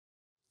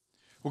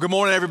Well, good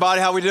morning,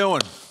 everybody. How we doing?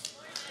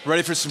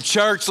 Ready for some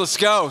church? Let's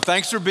go.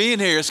 Thanks for being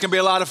here. It's going to be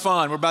a lot of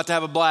fun. We're about to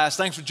have a blast.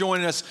 Thanks for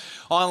joining us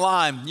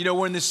online. You know,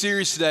 we're in this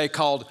series today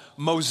called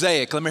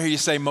Mosaic. Let me hear you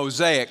say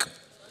Mosaic.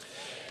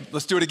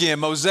 Let's do it again.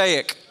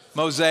 Mosaic.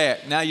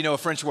 Mosaic. Now you know a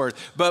French word.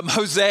 But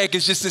mosaic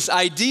is just this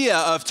idea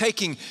of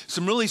taking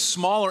some really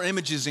smaller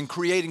images and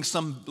creating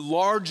some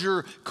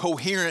larger,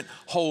 coherent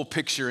whole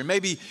picture. And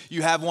maybe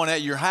you have one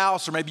at your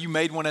house, or maybe you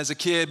made one as a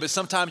kid, but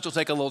sometimes you'll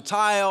take a little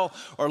tile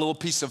or a little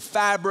piece of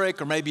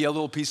fabric or maybe a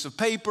little piece of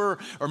paper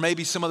or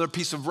maybe some other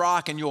piece of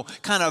rock, and you'll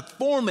kind of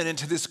form it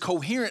into this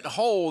coherent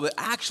whole that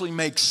actually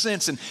makes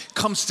sense and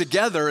comes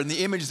together in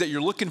the image that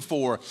you're looking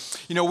for.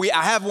 You know,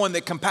 I have one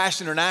that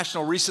Compassion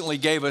International recently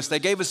gave us. They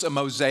gave us a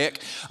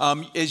mosaic.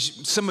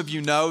 As some of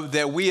you know,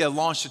 that we have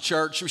launched a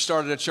church. We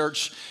started a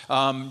church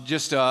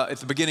just at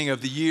the beginning of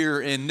the year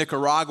in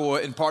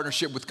Nicaragua in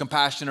partnership with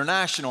Compassion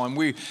International, and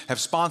we have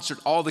sponsored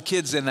all the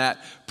kids in that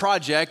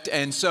project.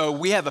 And so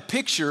we have a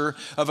picture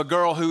of a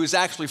girl who is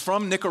actually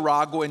from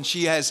Nicaragua, and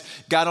she has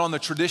got on the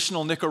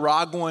traditional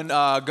Nicaraguan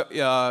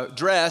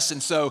dress.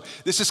 And so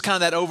this is kind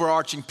of that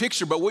overarching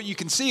picture, but what you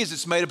can see is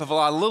it's made up of a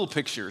lot of little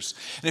pictures.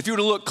 And if you were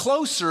to look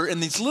closer in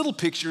these little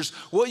pictures,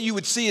 what you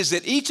would see is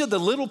that each of the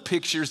little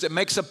pictures that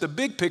makes up the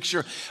big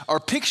picture are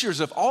pictures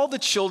of all the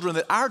children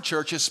that our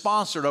church has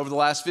sponsored over the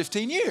last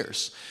 15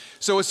 years.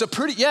 So it's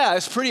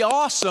it's pretty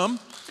awesome.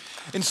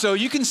 And so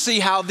you can see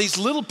how these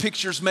little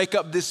pictures make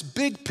up this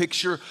big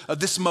picture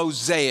of this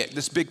mosaic,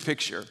 this big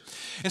picture.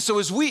 And so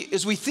as we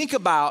think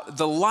about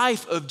the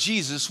life of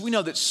Jesus, we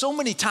know that so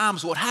many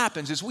times what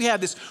happens is we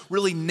have this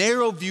really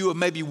narrow view of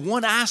maybe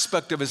one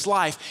aspect of his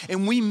life,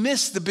 and we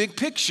miss the big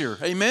picture.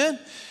 Amen?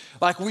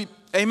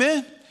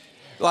 Amen?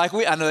 I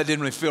know that didn't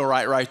really feel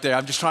right there.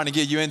 I'm just trying to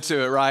get you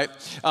into it, right?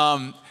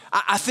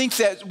 I think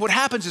that what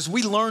happens is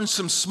we learn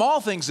some small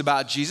things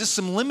about Jesus,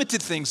 some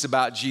limited things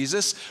about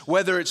Jesus,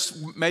 whether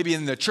it's maybe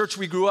in the church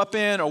we grew up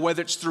in, or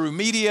whether it's through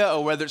media,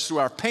 or whether it's through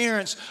our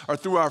parents, or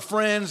through our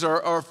friends,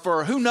 or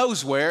for who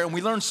knows where, and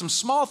we learn some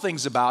small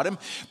things about him,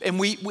 and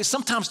we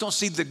sometimes don't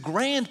see the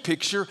grand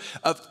picture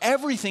of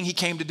everything he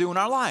came to do in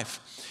our life.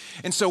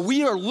 And so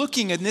we are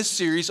looking in this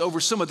series over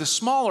some of the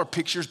smaller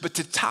pictures, but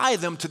to tie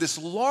them to this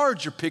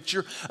larger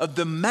picture of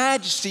the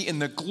majesty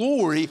and the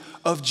glory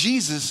of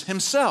Jesus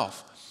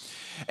himself.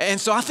 And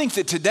so I think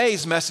that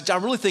today's message, I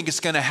really think it's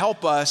going to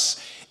help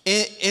us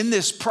in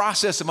this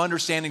process of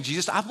understanding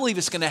Jesus. I believe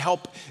it's going to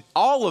help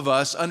all of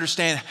us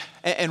understand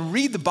and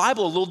read the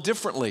Bible a little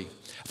differently.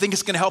 I think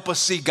it's going to help us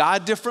see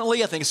God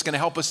differently. I think it's going to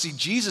help us see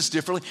Jesus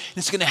differently. And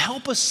it's going to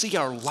help us see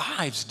our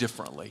lives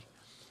differently.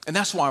 And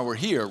that's why we're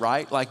here,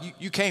 right? Like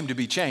you came to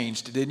be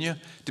changed, didn't you?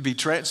 To be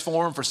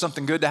transformed, for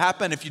something good to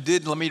happen. If you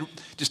did, let me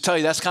just tell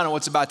you that's kind of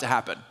what's about to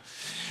happen.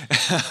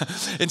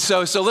 And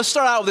so let's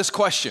start out with this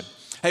question.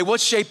 Hey,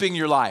 what's shaping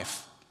your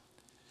life?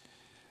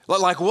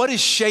 Like what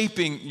is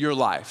shaping your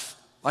life?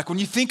 Like when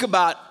you think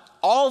about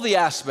all the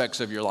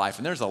aspects of your life,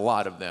 and there's a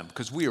lot of them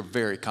because we are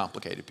very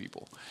complicated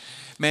people.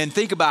 Man,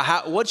 think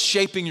about what's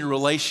shaping your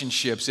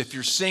relationships. If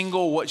you're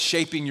single, what's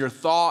shaping your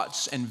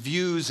thoughts and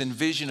views and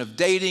vision of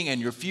dating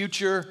and your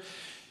future?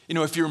 You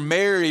know, if you're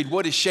married,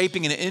 what is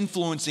shaping and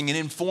influencing and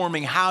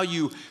informing how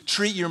you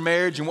treat your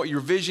marriage and what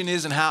your vision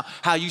is and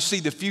how you see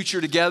the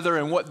future together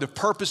and what the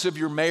purpose of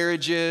your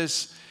marriage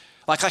is?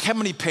 Like how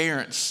many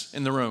parents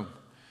in the room?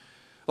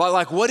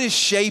 Like what is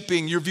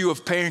shaping your view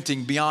of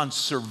parenting beyond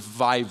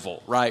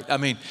survival, right? I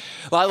mean,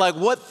 like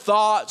what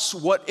thoughts,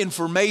 what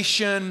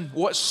information,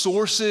 what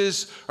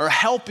sources are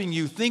helping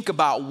you think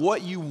about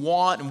what you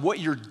want and what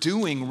you're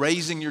doing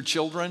raising your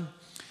children?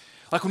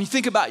 Like when you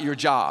think about your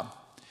job,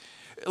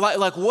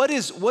 like what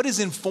is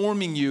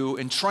informing you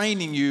and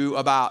training you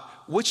about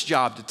which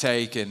job to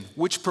take and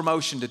which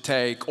promotion to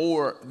take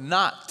or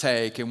not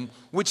take and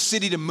which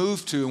city to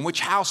move to and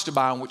which house to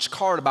buy and which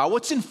car to buy?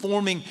 What's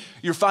informing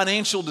your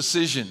financial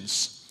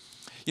decisions?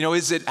 You know,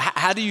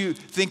 how do you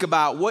think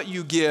about what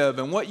you give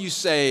and what you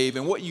save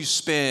and what you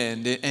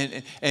spend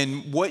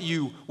and what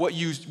you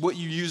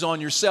use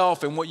on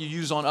yourself and what you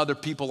use on other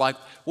people? Like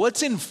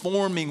what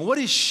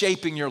is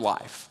shaping your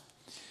life?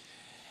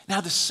 Now,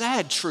 the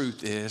sad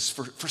truth is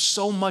for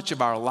so much of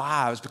our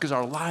lives, because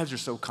our lives are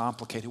so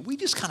complicated, we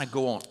just kind of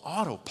go on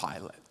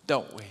autopilot,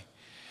 don't we?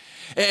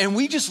 And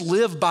we just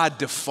live by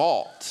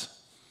default.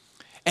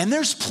 And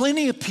there's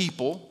plenty of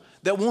people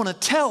that want to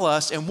tell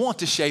us and want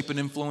to shape and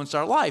influence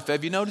our life.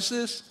 Have you noticed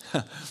this?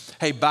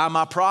 Hey, buy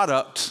my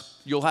product,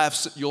 you'll have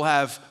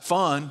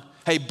fun.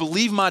 Hey,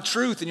 believe my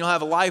truth and you'll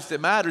have a life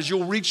that matters.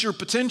 You'll reach your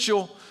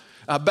potential.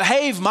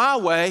 Behave my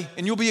way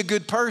and you'll be a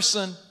good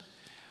person.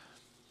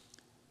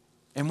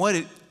 And what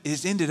it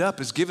has ended up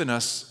is giving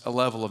us a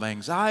level of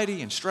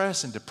anxiety and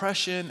stress and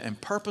depression and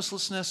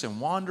purposelessness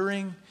and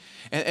wandering.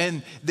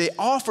 And they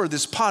offer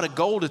this pot of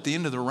gold at the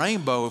end of the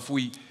rainbow if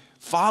we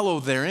follow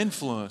their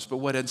influence. But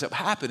what ends up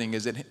happening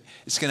is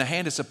it's going to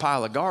hand us a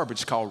pile of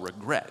garbage called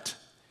regret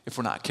if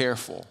we're not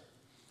careful.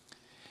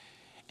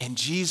 And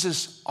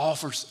Jesus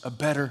offers a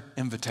better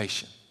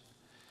invitation.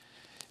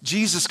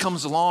 Jesus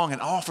comes along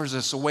and offers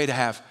us a way to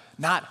have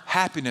not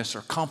happiness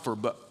or comfort,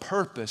 but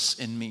purpose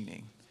and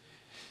meaning.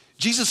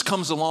 Jesus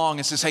comes along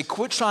and says, hey,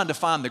 quit trying to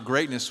find the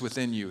greatness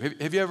within you.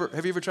 Have you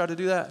ever tried to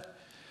do that?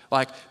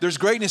 Like, there's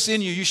greatness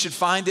in you, you should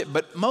find it,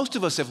 but most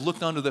of us have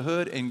looked under the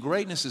hood, and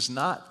greatness is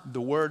not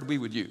the word we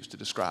would use to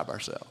describe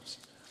ourselves.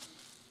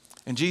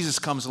 And Jesus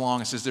comes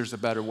along and says, there's a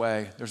better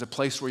way. There's a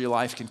place where your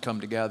life can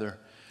come together.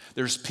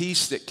 There's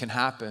peace that can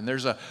happen.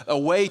 There's a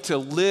way to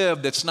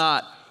live that's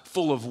not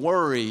full of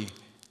worry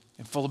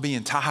and full of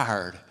being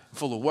tired,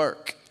 full of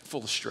work,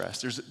 full of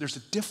stress. There's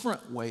a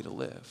different way to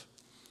live.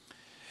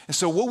 And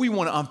so what we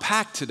want to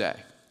unpack today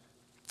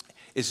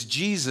is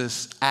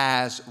Jesus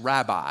as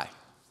rabbi.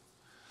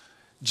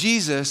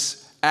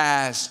 Jesus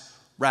as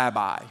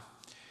rabbi.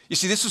 You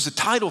see, this was a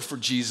title for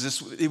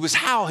Jesus. It was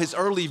how his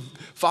early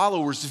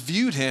followers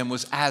viewed him,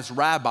 was as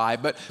rabbi.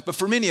 But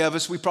for many of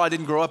us, we probably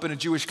didn't grow up in a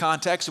Jewish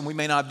context, and we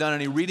may not have done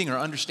any reading or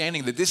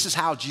understanding that this is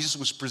how Jesus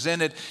was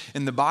presented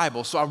in the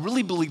Bible. So I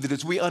really believe that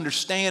as we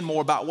understand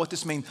more about what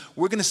this means,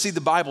 we're going to see the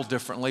Bible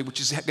differently,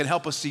 which is going to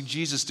help us see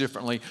Jesus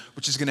differently,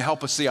 which is going to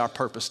help us see our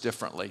purpose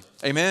differently.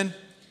 Amen?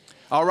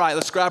 All right,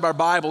 let's grab our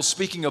Bibles.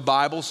 Speaking of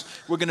Bibles,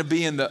 we're going to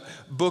be in the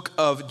book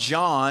of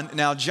John.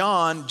 Now,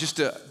 John, just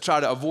to try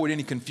to avoid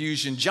any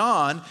confusion,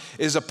 John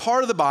is a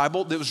part of the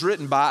Bible that was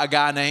written by a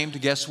guy named,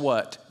 guess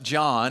what?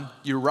 John.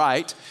 You're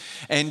right.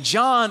 And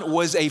John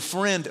was a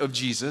friend of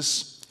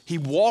Jesus. He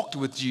walked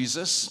with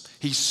Jesus.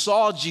 He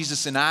saw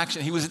Jesus in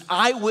action. He was an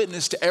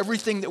eyewitness to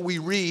everything that we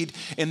read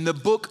in the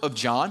book of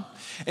John.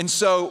 And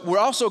so we're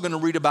also going to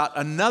read about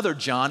another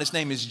John. His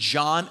name is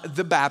John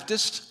the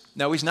Baptist.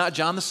 No, he's not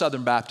John the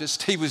Southern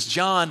Baptist. He was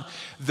John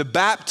the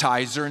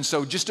Baptizer. And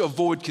so just to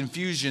avoid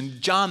confusion,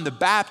 John the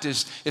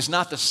Baptist is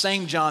not the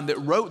same John that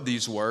wrote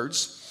these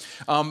words.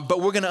 But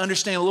we're going to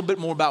understand a little bit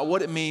more about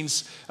what it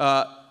means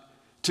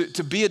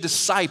to be a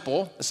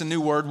disciple. That's a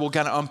new word. We'll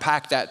kind of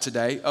unpack that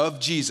today,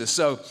 of Jesus.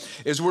 So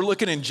as we're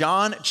looking in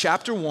John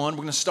chapter 1, we're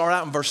going to start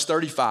out in verse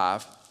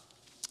 35.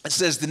 It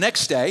says, the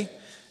next day,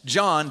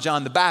 John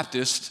the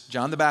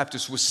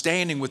Baptist was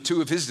standing with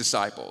two of his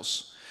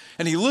disciples.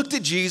 And he looked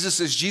at Jesus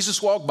as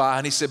Jesus walked by,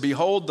 and he said,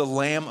 behold, the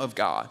Lamb of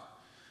God.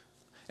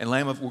 And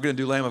we're going to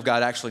do Lamb of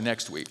God actually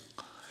next week.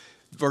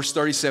 Verse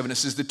 37, it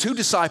says, the two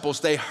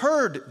disciples, they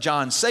heard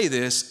John say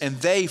this, and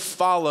they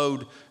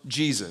followed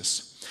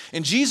Jesus.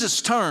 And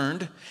Jesus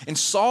turned and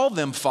saw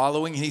them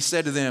following, and he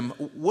said to them,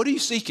 what are you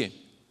seeking?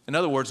 In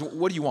other words,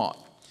 what do you want?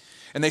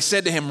 And they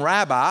said to him,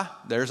 Rabbi,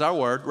 there's our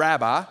word,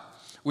 Rabbi,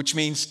 which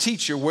means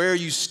teacher, where are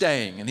you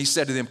staying? And he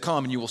said to them,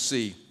 come and you will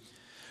see.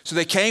 So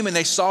they came and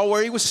they saw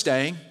where he was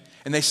staying.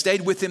 And they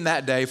stayed with him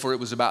that day, for it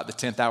was about the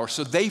 10th hour.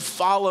 So they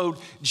followed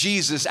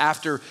Jesus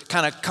after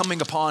kind of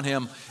coming upon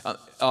him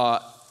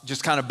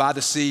just kind of by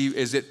the sea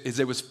as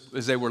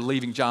they were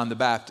leaving John the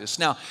Baptist.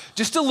 Now,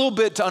 just a little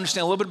bit to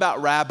understand a little bit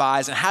about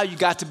rabbis and how you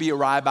got to be a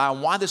rabbi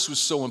and why this was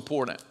so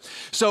important.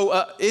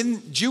 So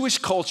in Jewish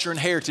culture and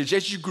heritage,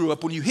 as you grew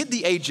up, when you hit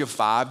the age of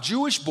 5,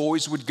 Jewish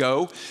boys would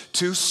go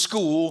to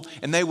school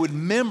and they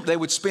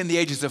would spend the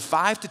ages of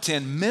 5 to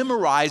 10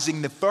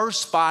 memorizing the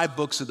first 5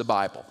 books of the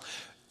Bible.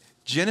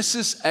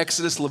 Genesis,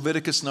 Exodus,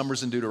 Leviticus,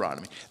 Numbers, and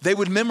Deuteronomy. They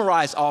would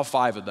memorize all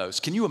 5 of those.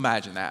 Can you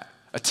imagine that?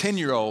 A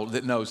 10-year-old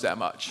that knows that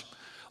much.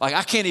 Like,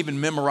 I can't even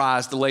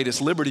memorize the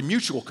latest Liberty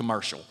Mutual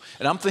commercial.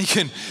 And I'm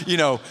thinking,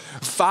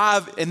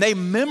 5, and they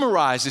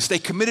memorized this. They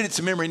committed it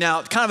to memory.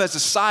 Now, kind of as a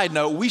side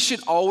note, we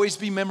should always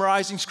be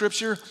memorizing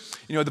Scripture.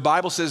 The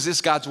Bible says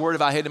this, God's word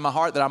have I hid in my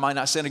heart that I might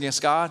not sin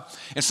against God.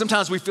 And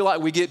sometimes we feel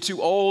like we get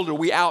too old or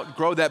we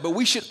outgrow that, but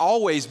we should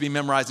always be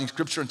memorizing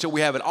Scripture until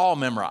we have it all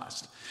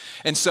memorized.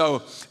 And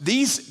so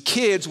these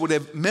kids would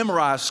have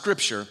memorized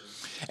Scripture,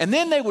 and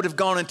then they would have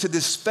gone into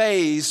this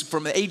phase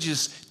from the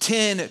ages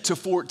 10 to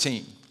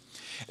 14.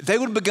 They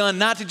would have begun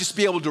not to just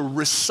be able to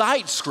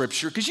recite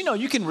Scripture, because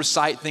you can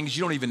recite things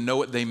you don't even know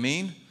what they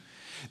mean.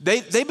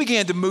 They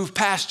began to move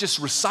past just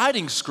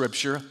reciting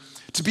Scripture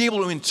to be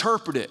able to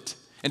interpret it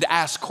and to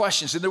ask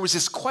questions. And there was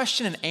this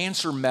question and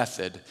answer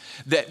method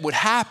that would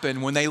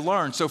happen when they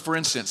learned. So for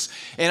instance,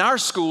 in our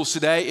schools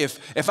today,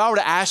 if I were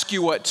to ask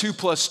you what 2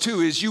 plus 2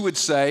 is, you would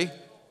say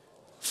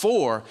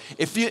 4.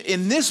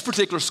 In this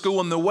particular school,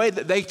 in the way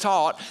that they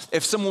taught,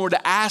 if someone were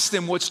to ask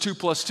them what's 2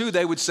 plus 2,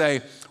 they would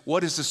say,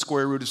 what is the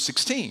square root of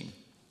 16?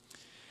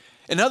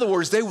 In other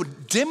words, they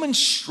would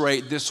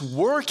demonstrate this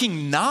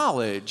working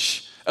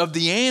knowledge of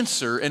the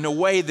answer in a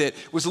way that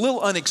was a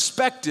little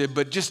unexpected,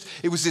 but just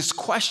it was this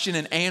question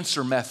and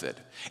answer method.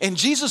 And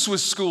Jesus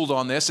was schooled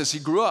on this as he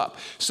grew up.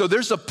 So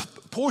there's a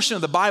portion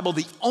of the Bible,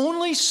 the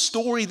only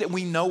story that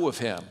we know of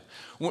him,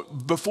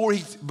 before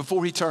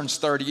he turns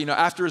 30,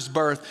 after his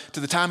birth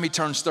to the time he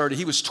turns 30,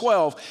 he was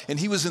 12 and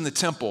he was in the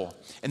temple.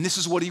 And this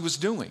is what he was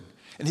doing.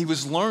 And he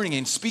was learning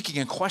and speaking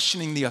and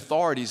questioning the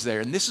authorities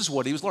there. And this is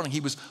what he was learning.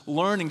 He was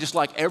learning just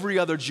like every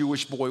other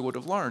Jewish boy would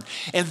have learned.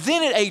 And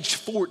then at age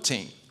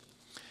 14,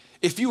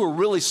 if you were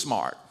really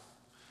smart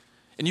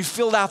and you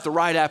filled out the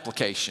right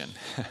application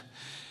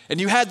and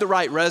you had the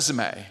right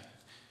resume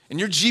and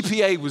your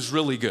GPA was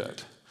really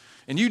good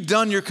and you'd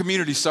done your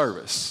community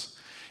service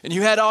and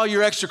you had all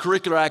your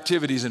extracurricular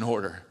activities in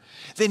order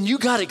then you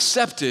got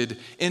accepted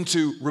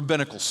into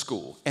rabbinical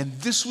school. And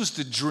this was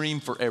the dream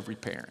for every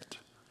parent,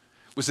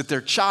 was that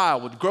their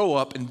child would grow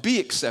up and be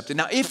accepted.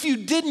 Now, if you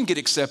didn't get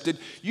accepted,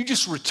 you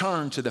just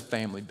returned to the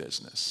family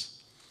business.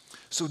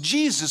 So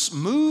Jesus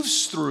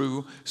moves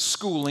through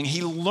schooling.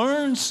 He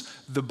learns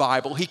the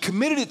Bible. He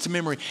committed it to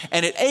memory.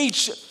 And at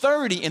age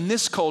 30 in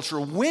this culture,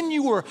 when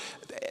you were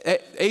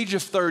at age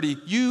of 30,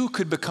 you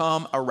could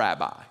become a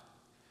rabbi.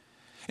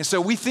 And so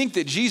we think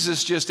that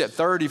Jesus just at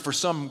 30, for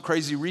some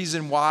crazy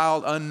reason,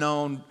 wild,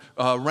 unknown,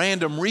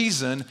 random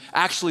reason,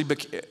 actually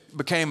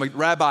became a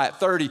rabbi at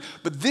 30.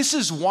 But this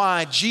is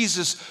why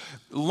Jesus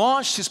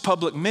launched his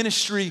public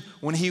ministry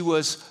when he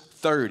was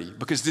 30,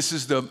 because this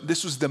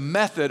was the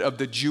method of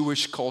the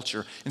Jewish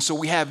culture. And so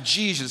we have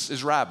Jesus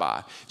as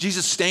rabbi.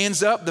 Jesus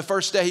stands up the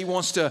first day he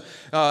wants to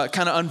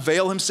kind of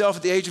unveil himself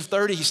at the age of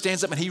 30. He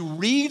stands up and he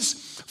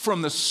reads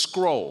from the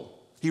scroll.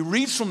 He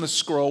reads from the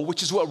scroll,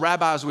 which is what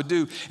rabbis would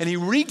do. And he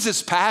reads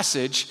this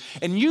passage,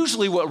 and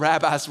usually what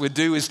rabbis would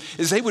do is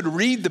they would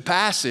read the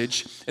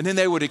passage and then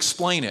they would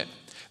explain it.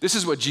 This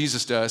is what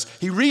Jesus does.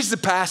 He reads the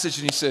passage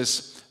and he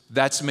says,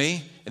 "That's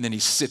me," and then he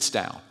sits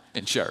down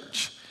in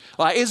church.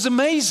 Like, it's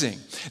amazing.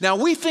 Now,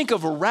 we think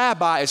of a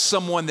rabbi as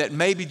someone that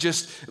maybe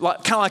just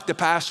kind of like the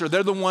pastor.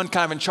 They're the one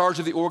kind of in charge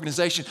of the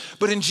organization.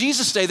 But in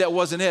Jesus' day, that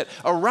wasn't it.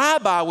 A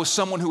rabbi was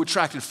someone who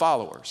attracted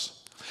followers.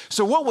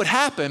 So what would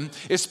happen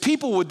is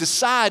people would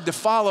decide to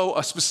follow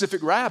a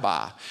specific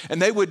rabbi, and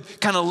they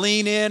would kind of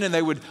lean in and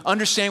they would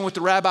understand what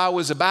the rabbi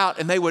was about,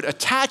 and they would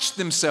attach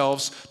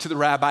themselves to the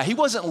rabbi. He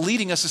wasn't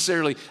leading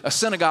necessarily a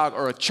synagogue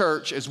or a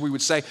church, as we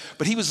would say,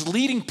 but he was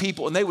leading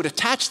people, and they would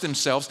attach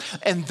themselves,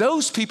 and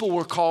those people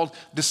were called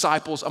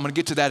disciples. I'm going to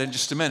get to that in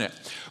just a minute.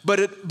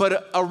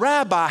 But a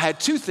rabbi had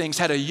two things,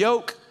 had a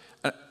yoke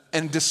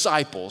and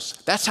disciples.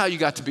 That's how you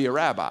got to be a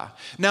rabbi.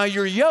 Now,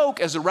 your yoke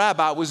as a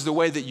rabbi was the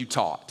way that you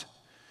taught.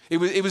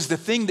 It was the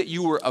thing that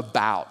you were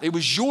about. It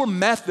was your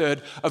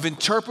method of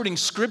interpreting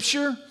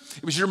Scripture.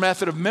 It was your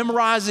method of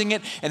memorizing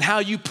it and how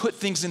you put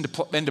things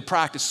into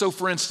practice. So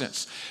for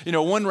instance,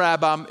 one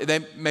rabbi, they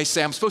may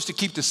say, "I'm supposed to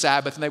keep the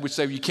Sabbath," and they would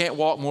say, "You can't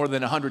walk more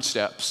than 100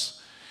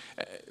 steps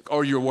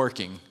or you're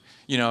working.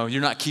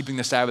 You're not keeping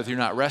the Sabbath, you're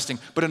not resting."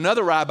 But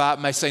another rabbi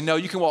may say, "No,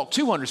 you can walk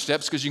 200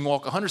 steps because you can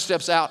walk 100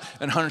 steps out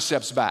and 100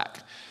 steps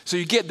back." So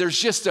you get,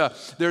 there's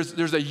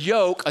a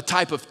yoke, a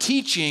type of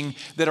teaching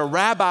that a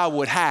rabbi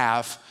would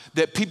have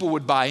that people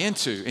would buy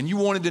into. And you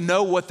wanted to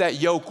know what that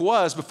yoke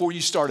was before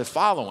you started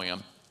following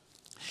them.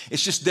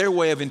 It's just their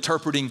way of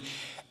interpreting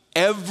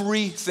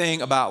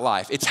everything about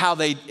life. It's how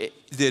they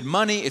did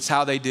money. It's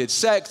how they did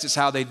sex. It's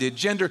how they did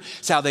gender.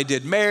 It's how they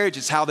did marriage.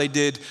 It's how they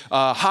did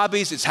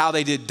hobbies. It's how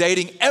they did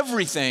dating.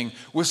 Everything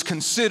was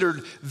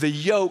considered the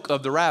yoke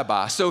of the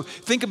rabbi. So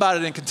think about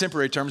it in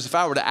contemporary terms. If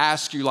I were to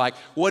ask you,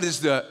 what is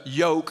the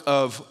yoke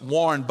of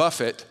Warren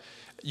Buffett,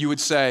 you would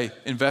say,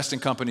 invest in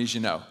companies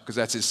because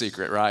that's his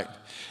secret, right?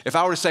 If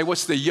I were to say,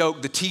 what's the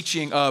yoke, the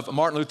teaching of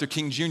Martin Luther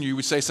King Jr., you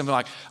would say something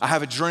like, I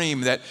have a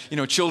dream that,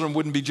 children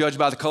wouldn't be judged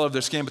by the color of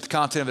their skin, but the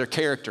content of their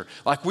character.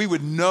 Like, we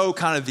would know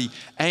kind of the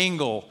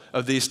angle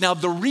of this. Now,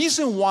 the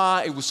reason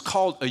why it was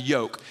called a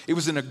yoke, it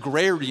was an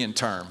agrarian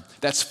term.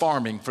 That's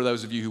farming for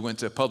those of you who went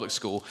to public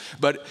school.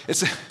 But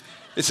it's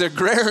an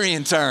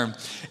agrarian term.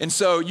 And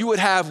so you would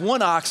have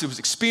one ox that was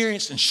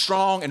experienced and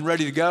strong and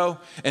ready to go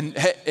and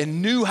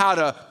knew how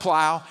to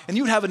plow. And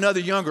you would have another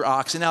younger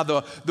ox. And now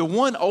the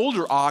one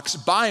older ox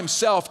by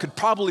himself could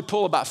probably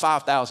pull about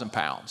 5,000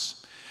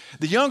 pounds.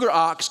 The younger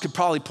ox could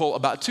probably pull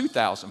about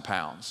 2,000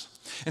 pounds.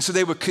 And so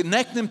they would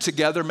connect them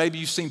together. Maybe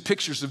you've seen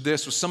pictures of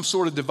this with some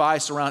sort of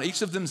device around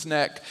each of them's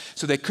neck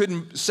so they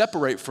couldn't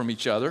separate from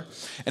each other.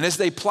 And as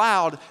they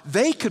plowed,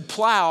 they could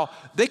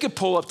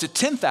pull up to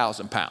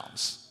 10,000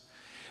 pounds.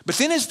 But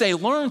then as they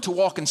learned to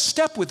walk in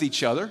step with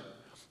each other,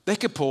 they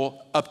could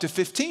pull up to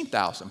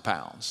 15,000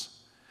 pounds.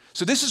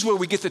 So this is where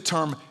we get the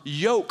term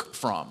yoke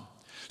from.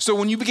 So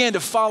when you began to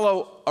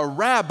follow a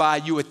rabbi,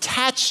 you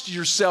attached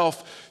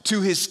yourself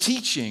to his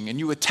teaching and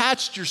you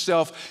attached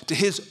yourself to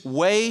his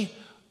way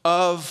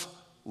of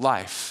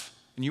life.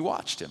 And you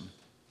watched him.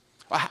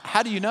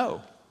 How do you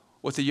know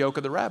what the yoke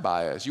of the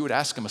rabbi is? You would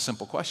ask him a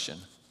simple question.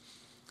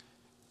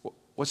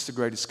 What's the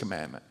greatest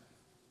commandment?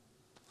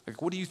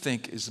 What do you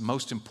think is the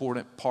most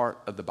important part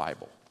of the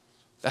Bible?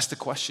 That's the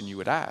question you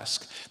would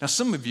ask. Now,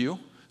 some of you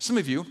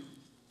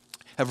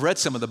have read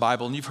some of the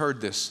Bible and you've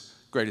heard this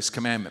greatest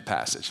commandment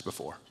passage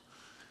before.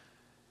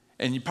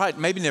 And you probably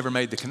maybe never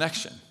made the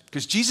connection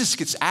because Jesus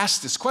gets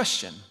asked this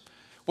question,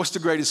 what's the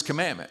greatest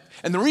commandment?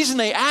 And the reason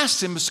they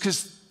asked him is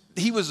because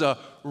he was a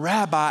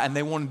rabbi and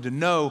they wanted to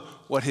know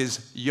what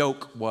his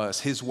yoke was,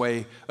 his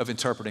way of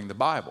interpreting the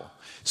Bible.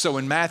 So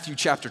in Matthew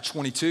chapter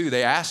 22,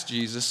 they asked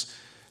Jesus,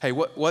 hey,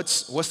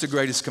 what's the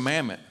greatest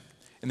commandment?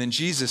 And then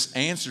Jesus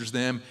answers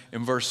them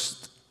in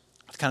verse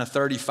kind of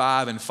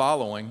 35 and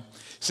following.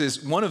 It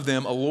says, one of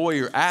them, a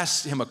lawyer,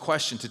 asked him a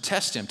question to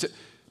test him, to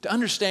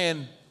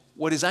understand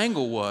what his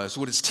angle was,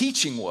 what his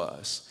teaching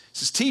was. He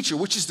says, teacher,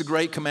 which is the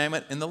great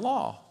commandment in the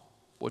law?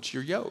 What's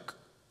your yoke?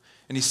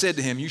 And he said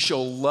to him, you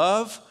shall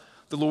love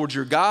the Lord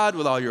your God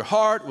with all your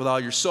heart, with all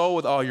your soul,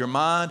 with all your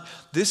mind.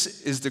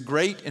 This is the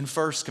great and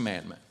first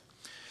commandment.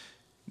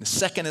 The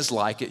second is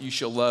like it. You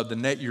shall love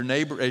your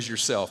neighbor as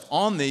yourself.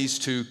 On these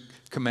two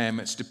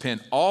commandments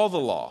depend all the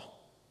law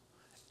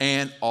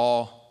and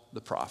all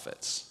the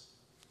prophets.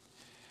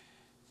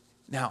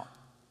 Now,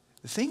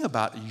 the thing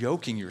about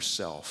yoking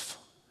yourself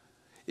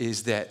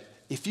is that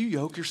if you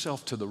yoke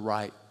yourself to the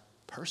right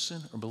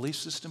person or belief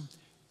system,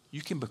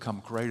 you can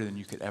become greater than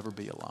you could ever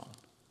be alone.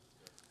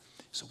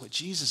 So what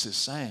Jesus is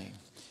saying,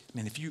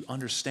 if you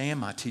understand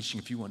my teaching,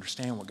 if you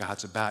understand what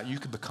God's about, you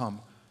can become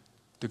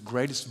the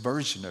greatest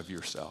version of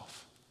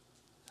yourself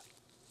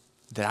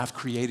that I've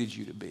created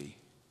you to be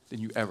than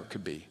you ever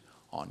could be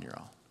on your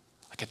own.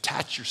 Like,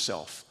 attach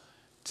yourself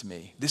to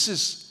me. This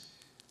is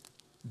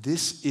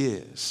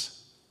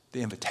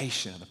the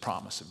invitation and the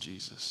promise of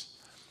Jesus.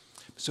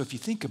 So if you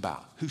think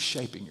about who's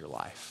shaping your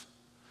life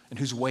and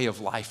whose way of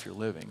life you're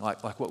living,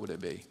 like what would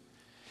it be?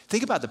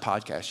 Think about the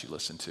podcasts you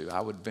listen to.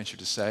 I would venture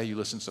to say you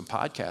listen to some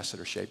podcasts that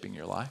are shaping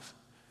your life.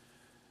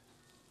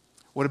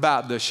 What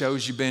about the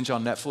shows you binge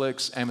on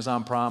Netflix,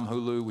 Amazon Prime,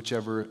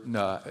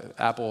 Hulu,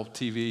 Apple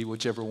TV,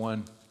 whichever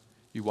one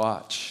you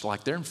watch?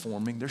 Like, they're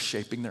informing, they're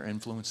shaping, they're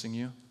influencing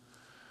you.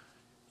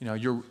 You know,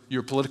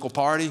 your political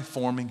party,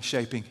 forming,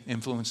 shaping,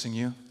 influencing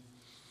you.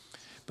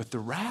 But the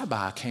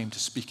rabbi came to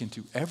speak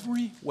into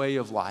every way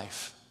of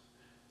life,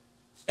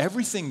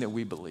 everything that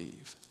we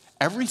believe,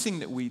 everything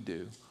that we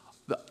do,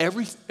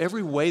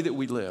 every way that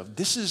we live.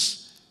 This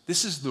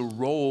is the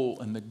role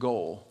and the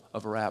goal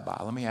of a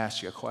rabbi. Let me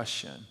ask you a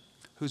question.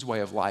 Whose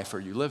way of life are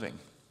you living?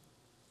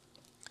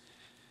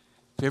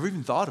 Have you ever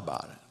even thought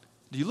about it?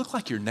 Do you look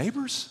like your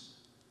neighbors?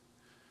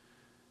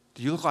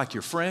 Do you look like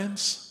your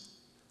friends?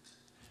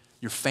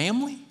 Your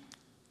family?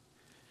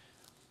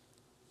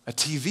 A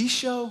TV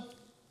show?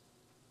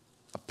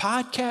 A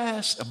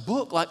podcast? A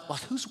book? Like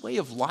whose way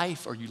of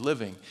life are you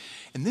living?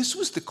 And this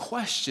was the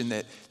question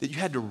that you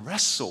had to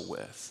wrestle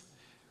with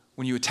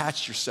when you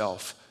attached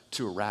yourself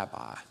to a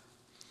rabbi.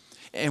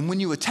 And when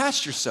you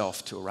attached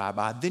yourself to a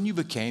rabbi, then you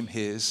became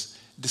his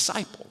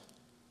disciple.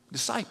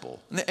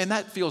 And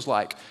that feels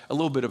like a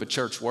little bit of a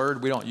church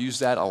word. We don't use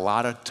that a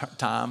lot of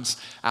times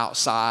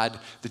outside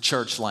the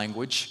church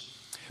language.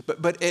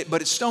 But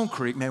at Stone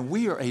Creek, man,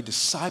 we are a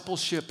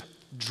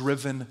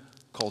discipleship-driven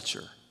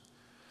culture.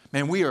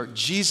 Man, we are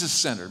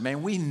Jesus-centered.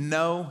 Man, we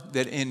know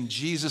that in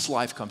Jesus,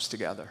 life comes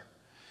together.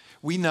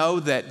 We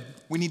know that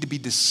we need to be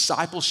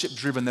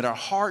discipleship-driven, that our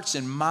hearts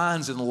and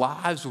minds and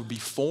lives would be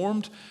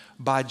formed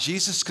by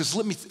Jesus. Because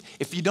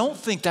if you don't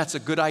think that's a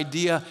good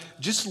idea,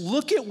 just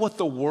look at what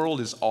the world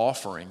is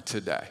offering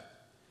today.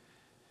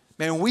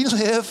 Man, we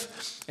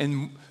live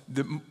in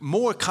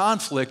more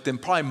conflict than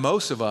probably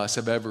most of us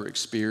have ever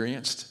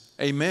experienced.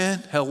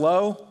 Amen?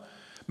 Hello?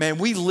 Man,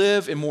 we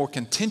live in more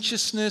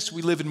contentiousness.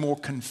 We live in more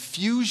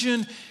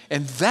confusion.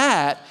 And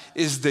that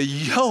is the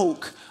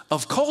yoke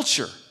of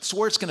culture. It's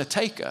where it's going to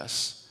take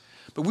us.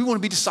 But we want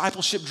to be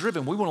discipleship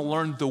driven. We want to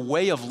learn the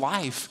way of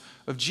life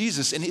of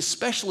Jesus, and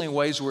especially in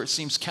ways where it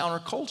seems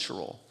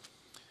countercultural.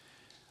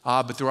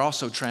 But they're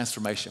also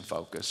transformation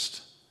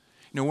focused.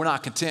 You know, we're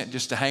not content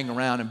just to hang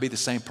around and be the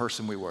same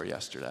person we were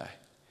yesterday.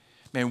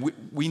 Man,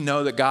 we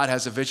know that God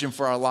has a vision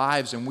for our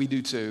lives, and we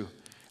do too.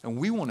 And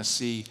we want to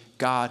see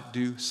God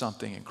do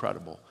something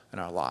incredible in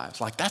our lives.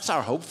 Like, that's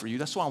our hope for you.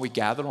 That's why we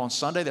gather on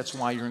Sunday. That's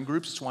why you're in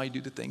groups. That's why you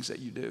do the things that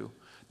you do.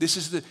 This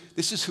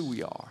is who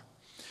we are.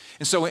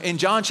 And so in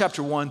John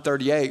chapter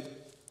 1:38,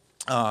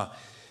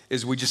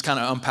 as we just kind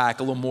of unpack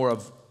a little more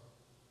of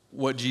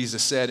what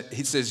Jesus said,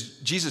 he says,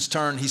 Jesus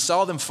turned, he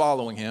saw them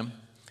following him,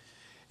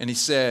 and he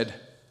said,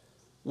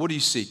 what are you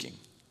seeking?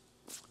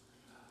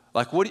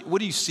 Like, what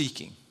are you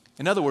seeking?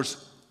 In other words,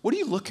 what are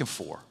you looking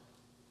for?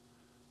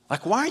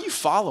 Like, why are you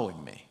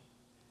following me?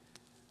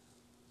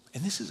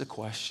 And this is a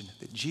question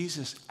that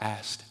Jesus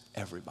asked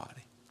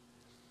everybody.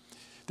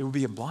 There would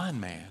be a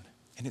blind man,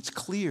 and it's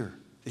clear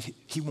that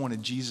he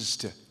wanted Jesus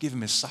to give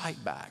him his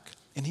sight back.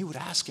 And he would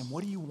ask him,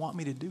 what do you want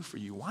me to do for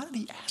you? Why did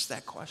he ask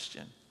that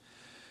question?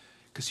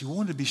 Because he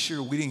wanted to be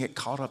sure we didn't get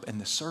caught up in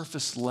the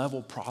surface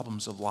level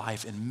problems of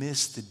life and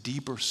miss the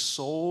deeper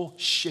soul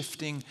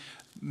shifting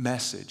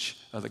message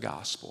of the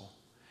gospel.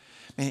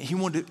 Man,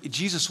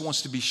 Jesus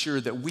wants to be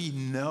sure that we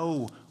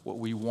know what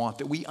we want,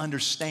 that we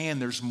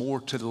understand there's more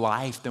to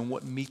life than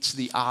what meets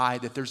the eye,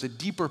 that there's a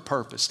deeper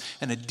purpose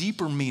and a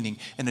deeper meaning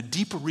and a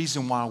deeper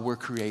reason why we're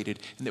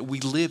created, and that we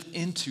live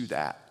into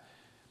that.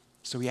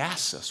 So he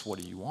asks us, what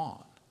do you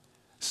want?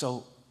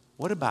 So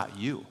what about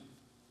you?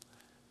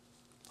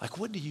 Like,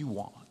 what do you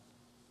want?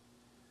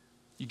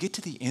 You get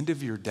to the end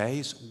of your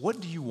days,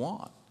 what do you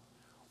want?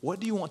 What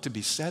do you want to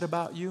be said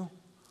about you?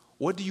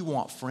 What do you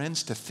want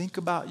friends to think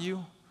about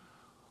you?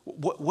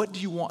 What do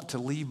you want to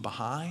leave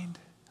behind?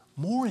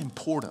 More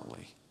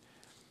importantly,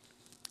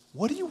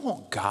 what do you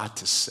want God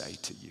to say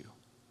to you?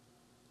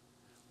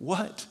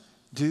 What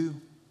do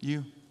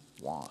you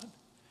want?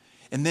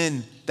 And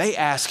then they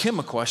ask him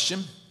a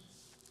question.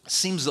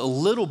 Seems a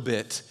little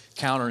bit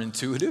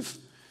counterintuitive.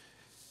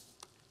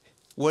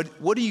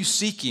 What are you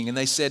seeking? And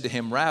they said to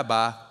him,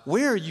 Rabbi,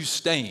 where are you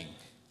staying?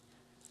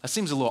 That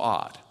seems a little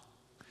odd.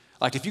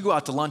 Like if you go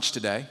out to lunch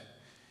today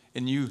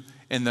and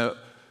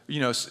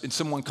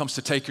someone comes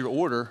to take your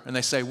order and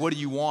they say, "What do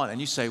you want?" and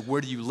you say,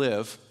 "Where do you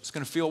live?" It's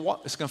going to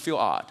feel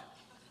odd.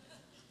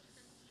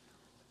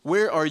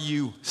 Where are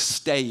you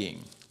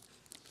staying?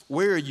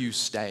 Where are you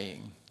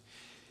staying?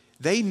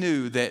 They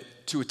knew that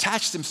to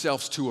attach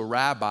themselves to a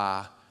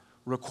rabbi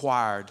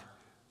required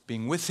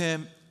being with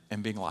him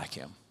and being like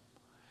him.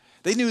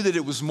 They knew that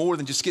it was more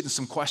than just getting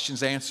some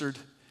questions answered.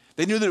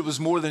 They knew that it was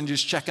more than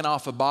just checking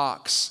off a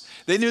box.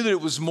 They knew that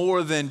it was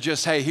more than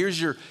just, hey, here's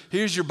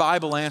your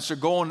Bible answer,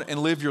 go on and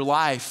live your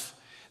life.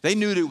 They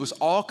knew that it was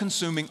all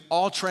consuming,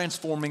 all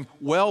transforming,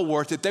 well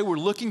worth it. They were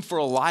looking for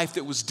a life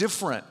that was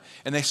different,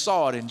 and they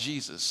saw it in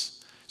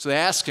Jesus. So they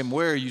asked him,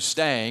 "Where are you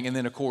staying?" And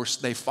then, of course,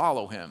 they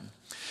follow him.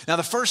 Now,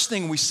 the first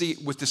thing we see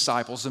with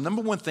disciples, the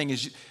number one thing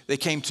is they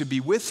came to be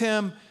with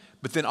him,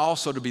 but then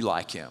also to be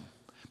like him.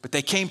 But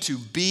they came to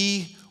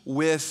be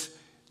with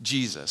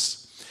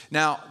Jesus.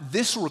 Now,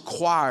 this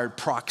required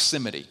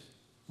proximity,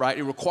 right?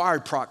 It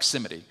required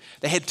proximity.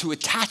 They had to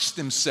attach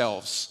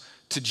themselves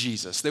to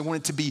Jesus. They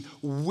wanted to be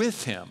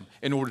with him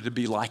in order to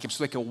be like him,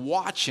 so they could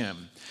watch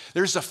him.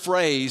 There's a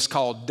phrase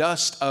called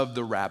dust of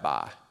the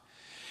rabbi.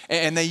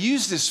 And they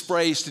use this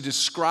phrase to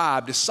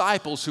describe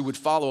disciples who would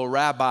follow a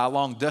rabbi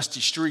along dusty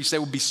streets. They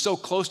would be so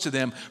close to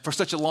them for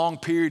such a long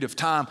period of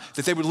time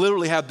that they would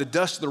literally have the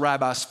dust of the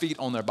rabbi's feet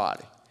on their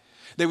body.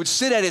 They would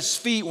sit at his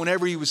feet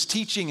whenever he was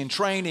teaching and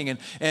training and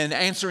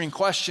answering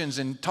questions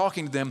and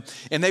talking to them,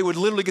 and they would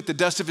literally get the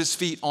dust of his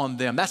feet on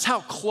them. That's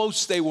how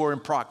close they were in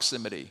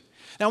proximity.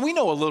 Now, we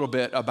know a little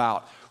bit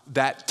about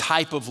that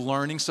type of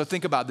learning, so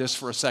think about this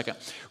for a second.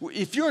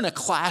 If you're in a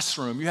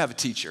classroom, you have a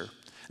teacher.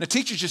 And the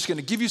teacher's just going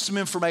to give you some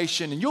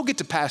information, and you'll get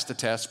to pass the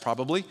test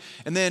probably,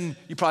 and then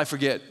you probably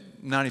forget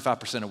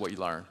 95% of what you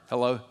learned.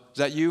 Hello? Is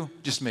that you?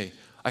 Just me.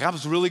 Like I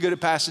was really good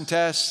at passing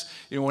tests.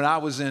 You know, when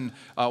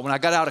I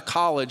got out of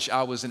college,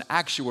 I was an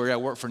actuary. I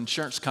worked for an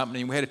insurance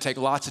company, and we had to take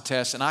lots of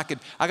tests, and I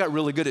got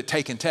really good at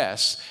taking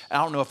tests. I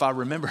don't know if I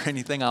remember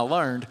anything I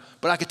learned,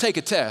 but I could take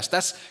a test.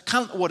 That's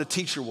kind of what a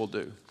teacher will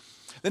do.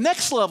 The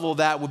next level of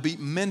that would be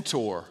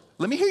mentor.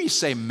 Let me hear you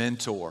say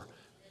mentor.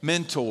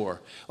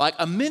 Mentor. Like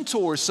a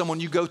mentor is someone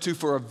you go to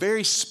for a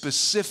very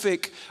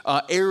specific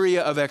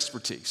area of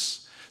expertise.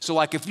 So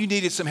like if you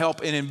needed some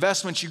help in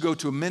investments, you go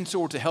to a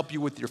mentor to help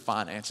you with your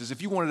finances. If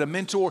you wanted a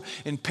mentor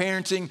in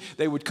parenting,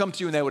 they would come to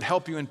you and they would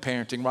help you in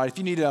parenting, right? If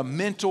you needed a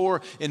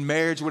mentor in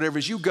marriage, whatever,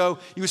 as you go,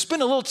 you would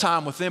spend a little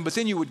time with them, but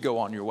then you would go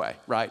on your way,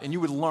 right? And you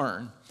would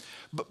learn.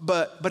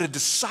 But a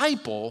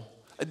disciple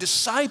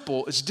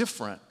is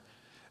different.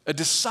 A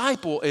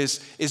disciple is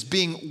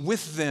being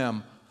with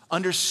them,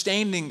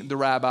 understanding the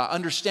rabbi,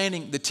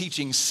 understanding the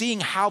teaching, seeing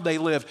how they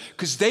live,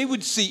 because they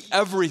would see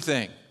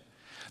everything.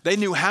 They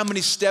knew how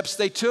many steps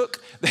they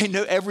took. They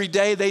knew every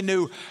day. They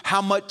knew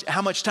how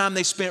much time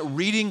they spent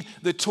reading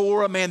the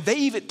Torah. Man, they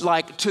even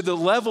like to the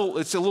level,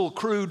 it's a little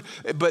crude,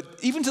 but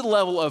even to the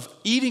level of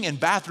eating and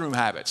bathroom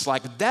habits.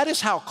 Like that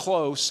is how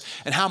close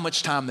and how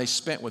much time they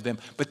spent with them.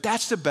 But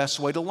that's the best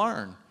way to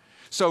learn.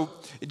 So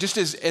just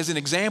as an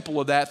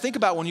example of that, think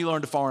about when you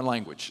learned a foreign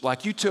language.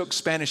 Like you took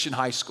Spanish in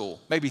high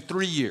school, maybe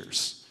 3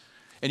 years,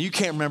 and you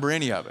can't remember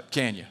any of it,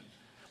 can you?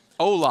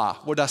 Hola,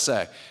 what did I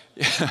say?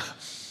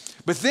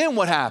 But then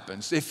what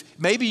happens? If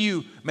maybe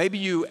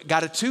you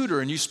got a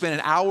tutor and you spent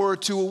an hour or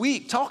two a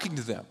week talking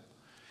to them.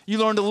 You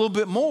learned a little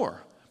bit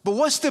more. But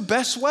what's the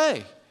best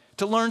way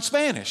to learn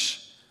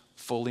Spanish?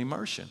 Full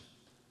immersion.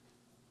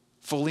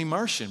 Full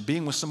immersion,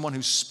 being with someone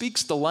who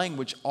speaks the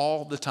language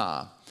all the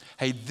time.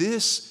 Hey,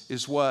 this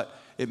is what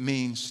it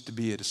means to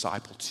be a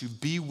disciple, to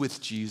be with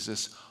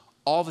Jesus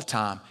all the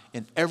time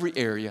in every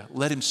area.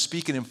 Let him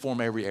speak and inform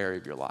every area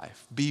of your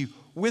life. Be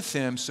with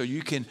him so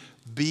you can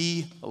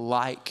be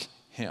like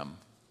him.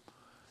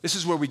 This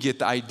is where we get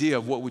the idea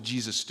of what would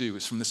Jesus do.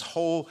 It's from this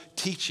whole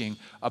teaching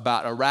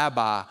about a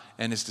rabbi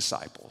and his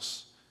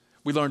disciples.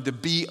 We learn to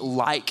be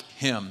like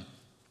him.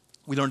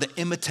 We learn to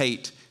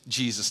imitate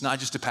Jesus, not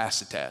just to pass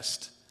the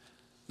test,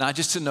 not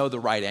just to know the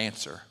right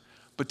answer,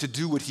 but to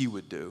do what he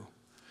would do.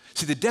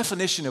 See, the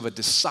definition of a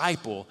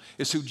disciple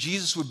is who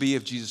Jesus would be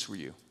if Jesus were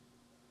you.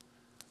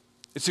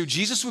 It's who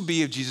Jesus would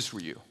be if Jesus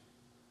were you.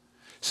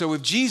 So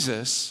if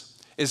Jesus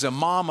is a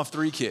mom of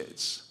 3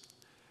 kids,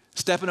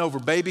 stepping over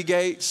baby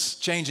gates,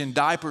 changing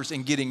diapers,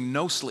 and getting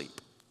no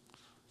sleep,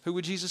 who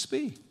would Jesus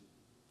be?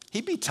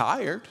 He'd be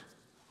tired.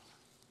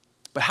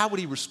 But how would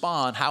he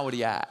respond? How would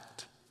he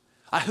act?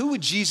 Who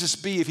would Jesus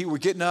be if he were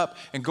getting up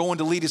and going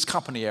to lead his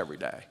company every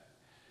day?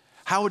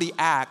 How would he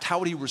act? How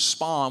would he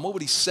respond? What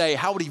would he say?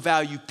 How would he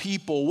value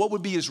people? What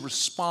would be his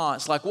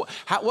response? Like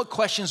what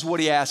questions would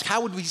he ask?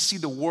 How would we see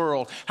the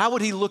world? How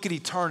would he look at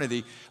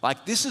eternity?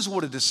 Like this is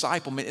what a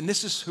disciple meant, and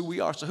this is who we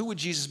are. So who would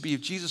Jesus be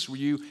if Jesus were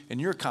you in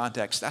your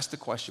context? That's the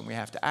question we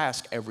have to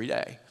ask every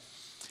day.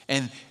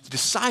 And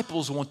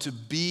disciples want to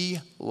be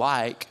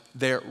like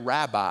their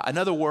rabbi.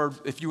 Another word,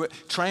 if you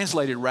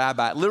translated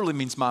rabbi, it literally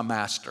means my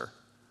master.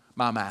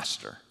 My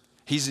master.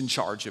 He's in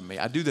charge of me.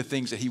 I do the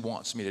things that he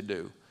wants me to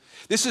do.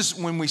 This is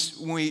when we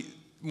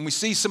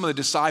see some of the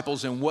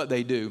disciples and what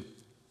they do.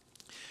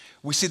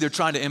 We see they're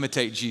trying to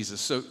imitate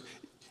Jesus. So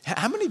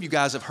how many of you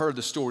guys have heard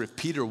the story of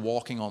Peter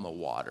walking on the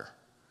water?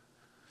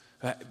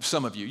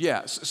 Some of you,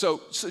 yes.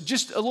 So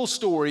just a little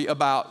story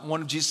about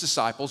one of Jesus'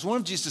 disciples. One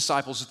of Jesus'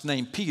 disciples is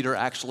named Peter.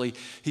 Actually,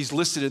 he's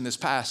listed in this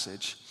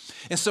passage.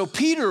 And so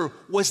Peter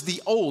was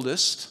the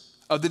oldest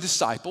of the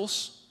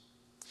disciples.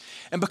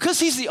 And because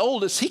he's the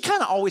oldest, he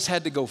kind of always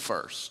had to go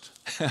first.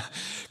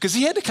 Because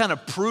he had to kind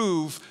of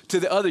prove to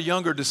the other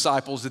younger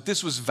disciples that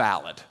this was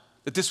valid,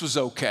 that this was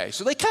okay.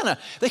 So they kind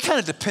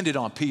of depended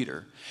on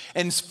Peter.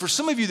 And for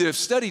some of you that have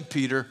studied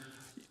Peter,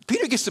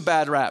 Peter gets a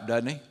bad rap,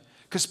 doesn't he?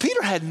 Because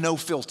Peter had no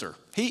filter.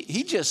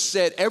 He just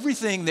said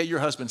everything that your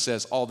husband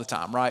says all the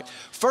time, right?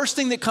 First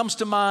thing that comes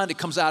to mind, it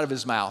comes out of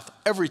his mouth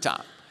every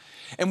time.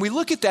 And we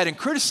look at that and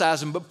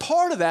criticize him, but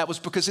part of that was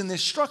because in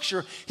this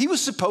structure, he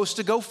was supposed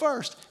to go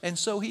first, and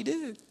so he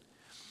did.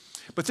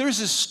 But there's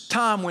this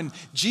time when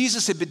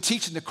Jesus had been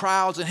teaching the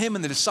crowds, and him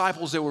and the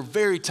disciples, they were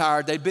very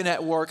tired. They'd been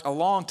at work a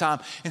long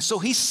time, and so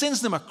he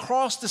sends them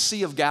across the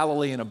Sea of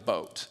Galilee in a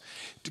boat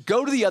to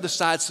go to the other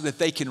side so that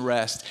they can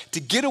rest, to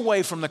get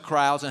away from the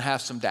crowds and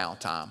have some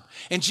downtime.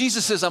 And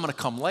Jesus says, I'm going to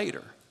come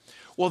later.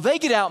 Well, they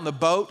get out in the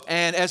boat,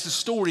 and as the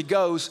story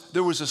goes,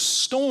 there was a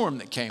storm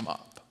that came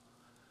up.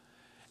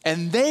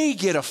 And they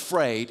get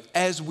afraid,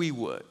 as we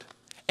would.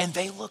 And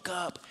they look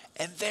up,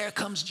 and there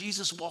comes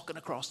Jesus walking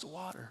across the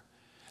water.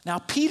 Now,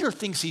 Peter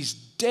thinks he's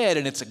dead,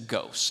 and it's a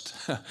ghost.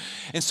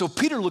 And so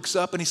Peter looks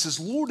up, and he says,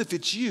 Lord, if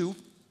it's you,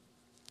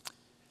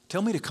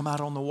 tell me to come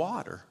out on the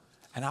water,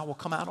 and I will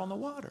come out on the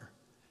water.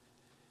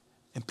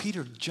 And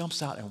Peter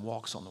jumps out and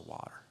walks on the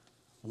water.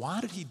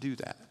 Why did he do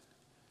that?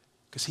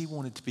 Because he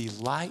wanted to be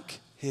like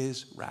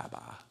his rabbi.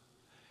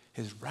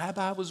 His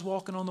rabbi was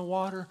walking on the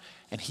water,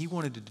 and he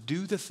wanted to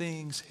do the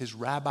things his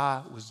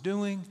rabbi was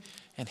doing,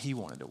 and he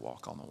wanted to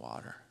walk on the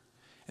water.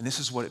 And this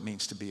is what it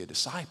means to be a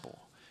disciple,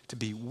 to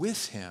be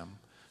with him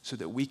so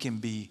that we can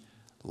be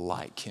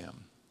like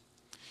him.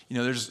 You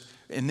know,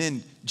 and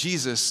then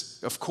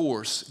Jesus, of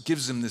course,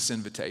 gives them this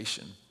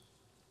invitation.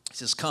 He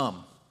says,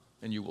 come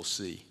and you will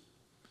see.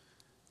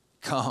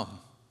 Come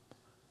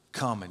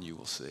and you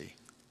will see.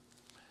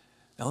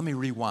 Now let me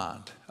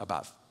rewind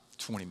about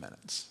 20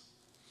 minutes.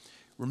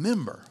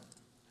 Remember,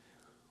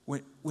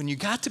 when you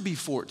got to be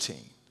 14,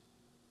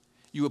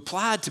 you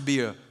applied to be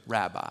a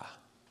rabbi,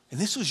 and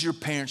this was your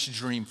parents'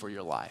 dream for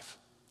your life.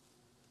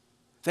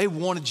 They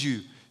wanted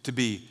you to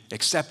be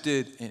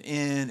accepted and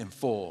in and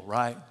full,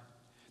 right?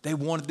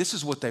 This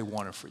is what they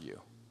wanted for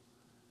you.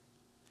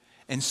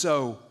 And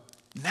so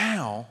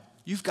now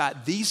you've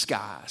got these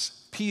guys,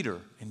 Peter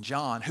and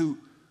John, who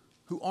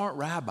aren't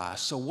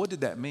rabbis. So what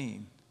did that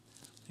mean?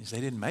 It means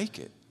they didn't make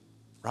it,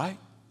 right?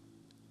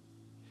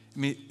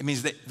 It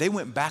means they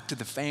went back to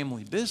the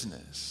family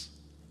business.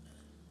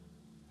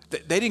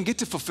 They didn't get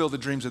to fulfill the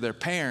dreams of their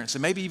parents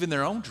and maybe even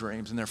their own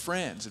dreams and their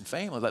friends and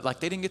family.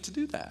 Like they didn't get to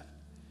do that.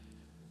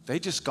 They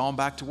just gone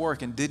back to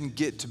work and didn't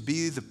get to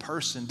be the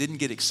person, didn't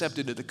get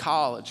accepted to the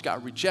college,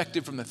 got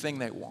rejected from the thing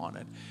they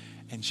wanted.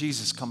 And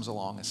Jesus comes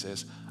along and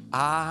says,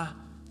 I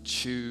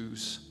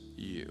choose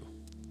you.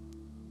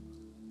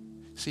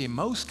 See, in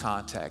most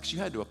contexts, you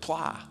had to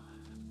apply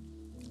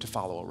to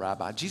follow a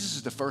rabbi. Jesus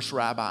is the first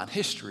rabbi in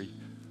history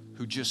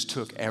who just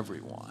took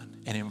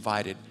everyone and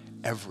invited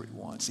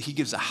everyone. See, he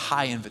gives a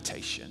high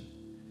invitation.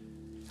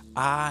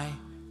 I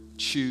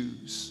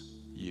choose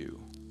you.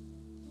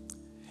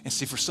 And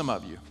see, for some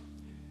of you,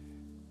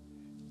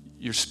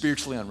 you're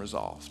spiritually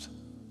unresolved.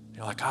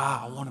 You're like,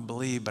 I want to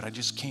believe, but I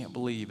just can't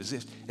believe.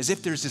 As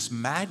if there's this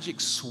magic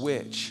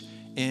switch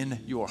in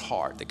your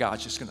heart that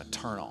God's just going to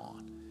turn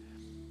on.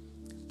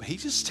 But he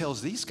just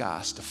tells these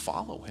guys to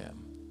follow him.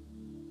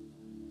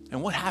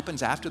 And what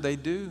happens after they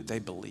do? They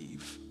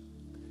believe.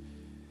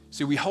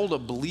 See, we hold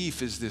up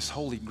belief as this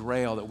holy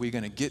grail that we're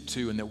going to get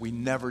to and that we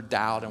never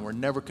doubt and we're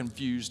never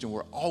confused and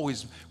we're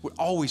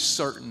always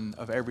certain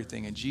of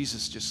everything. And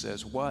Jesus just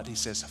says what? He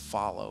says,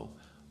 follow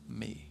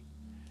me.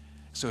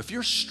 So if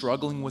you're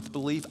struggling with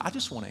belief, I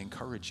just want to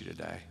encourage you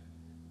today.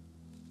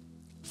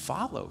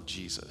 Follow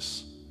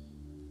Jesus.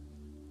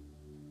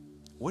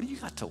 What do you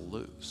got to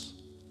lose?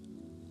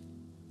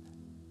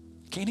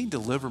 Can't he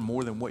deliver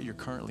more than what you're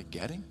currently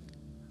getting?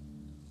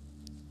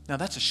 Now,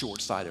 that's a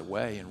short-sighted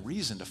way and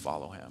reason to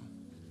follow him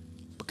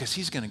because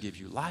he's going to give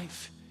you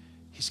life.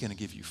 He's going to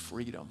give you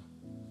freedom.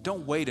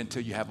 Don't wait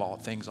until you have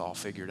things all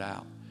figured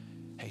out.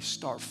 Hey,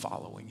 start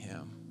following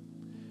him.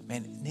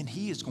 Man, and then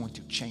he is going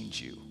to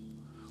change you.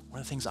 One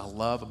of the things I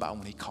love about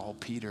when he called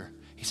Peter,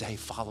 he said, hey,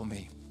 follow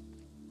me.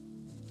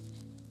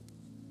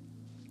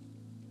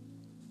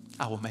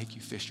 I will make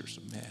you fishers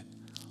of men.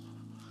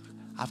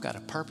 I've got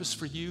a purpose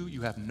for you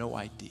you have no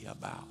idea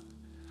about.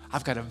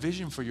 I've got a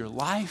vision for your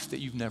life that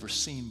you've never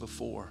seen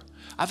before.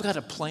 I've got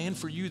a plan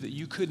for you that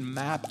you couldn't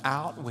map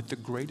out with the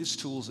greatest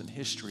tools in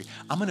history.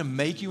 I'm going to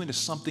make you into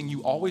something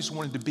you always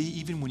wanted to be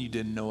even when you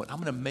didn't know it. I'm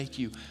going to make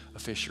you a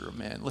fisher of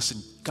men.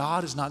 Listen,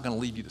 God is not going to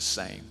leave you the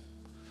same.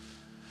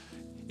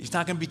 He's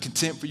not going to be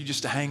content for you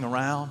just to hang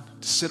around,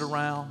 to sit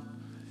around.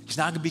 He's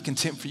not going to be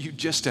content for you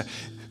just to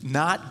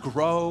not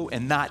grow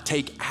and not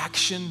take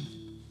action.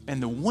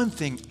 And the one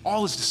thing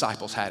all his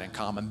disciples had in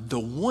common, the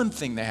one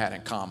thing they had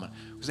in common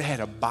was they had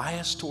a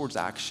bias towards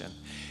action.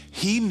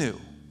 He knew,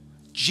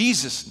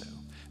 Jesus knew,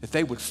 that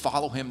they would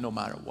follow him no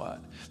matter what,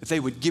 that they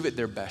would give it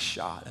their best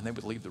shot, and they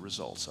would leave the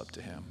results up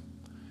to him.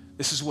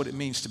 This is what it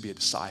means to be a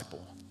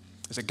disciple,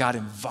 is that God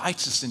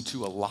invites us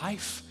into a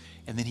life,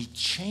 and then he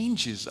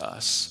changes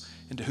us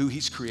into who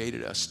he's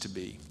created us to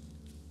be.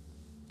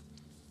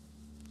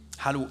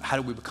 How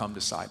do we become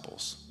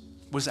disciples?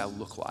 What does that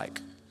look like?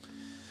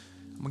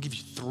 I'm gonna give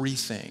you 3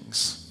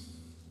 things,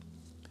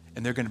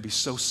 and they're gonna be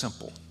so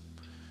simple.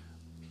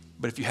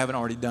 But if you haven't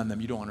already done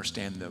them, you don't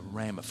understand the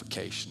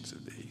ramifications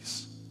of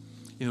these.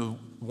 You know,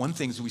 one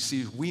thing we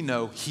see, we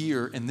know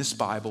here in this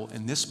Bible,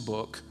 in this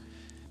book,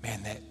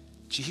 man, that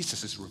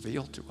Jesus is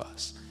revealed to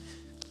us.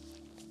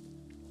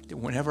 That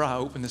whenever I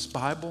open this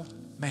Bible,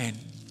 man,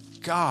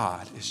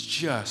 God is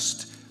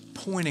just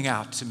pointing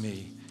out to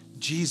me,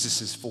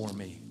 Jesus is for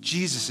me.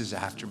 Jesus is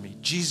after me.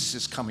 Jesus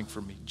is coming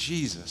for me.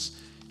 Jesus.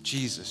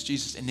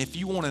 And if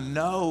you want to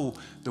know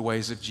the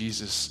ways of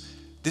Jesus,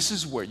 this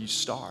is where you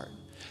start.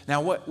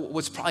 Now,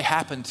 what's probably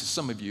happened to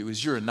some of you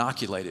is you're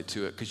inoculated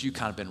to it because you've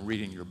kind of been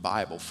reading your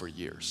Bible for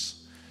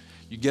years.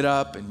 You get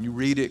up and you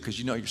read it because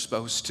you know you're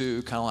supposed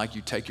to, kind of like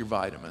you take your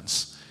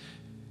vitamins.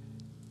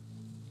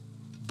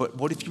 But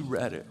what if you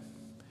read it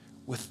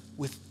with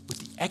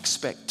the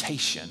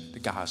expectation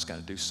that God's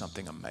going to do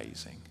something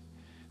amazing?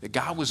 That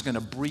God was going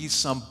to breathe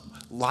some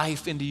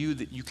life into you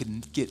that you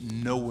could get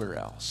nowhere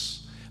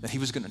else. That he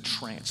was going to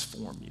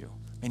transform you.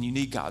 And you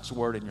need God's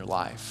word in your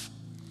life.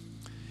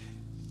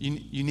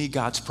 You need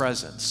God's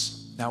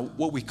presence. Now,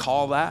 what we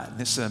call that, and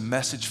this is a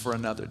message for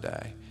another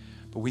day,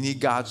 but we need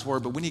God's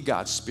word, but we need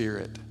God's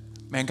spirit.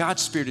 Man,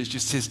 God's spirit is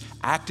just his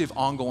active,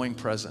 ongoing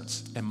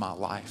presence in my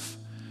life.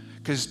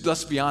 Because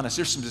let's be honest,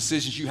 there's some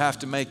decisions you have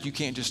to make you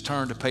can't just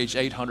turn to page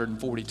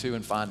 842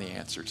 and find the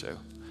answer to.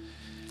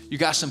 You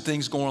got some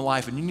things going in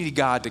life and you need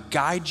God to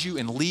guide you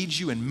and lead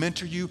you and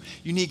mentor you.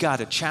 You need God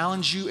to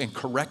challenge you and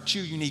correct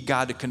you. You need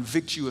God to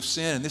convict you of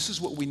sin. And this is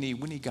what we need.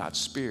 We need God's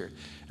spirit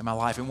in my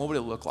life. And what would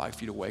it look like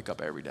for you to wake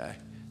up every day?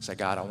 Say,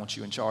 God, I want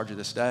you in charge of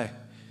this day.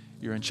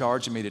 You're in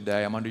charge of me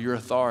today. I'm under your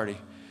authority.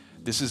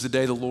 This is the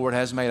day the Lord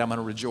has made. I'm going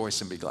to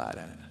rejoice and be glad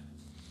in it.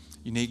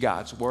 You need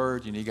God's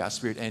word. You need God's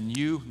spirit. And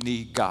you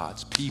need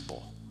God's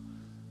people.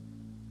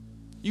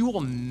 You will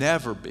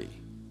never be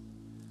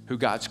who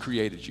God's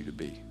created you to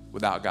be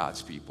without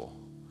God's people.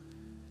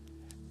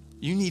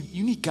 You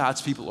need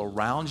God's people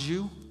around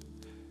you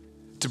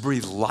to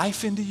breathe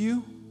life into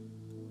you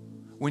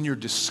when you're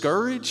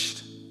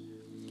discouraged,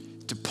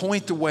 to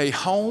point the way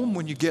home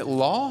when you get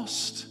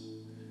lost,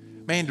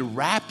 man, to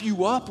wrap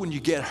you up when you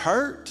get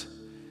hurt.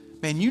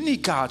 Man, you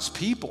need God's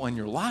people in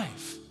your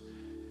life.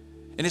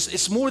 And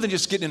it's more than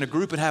just getting in a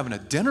group and having a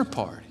dinner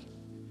party.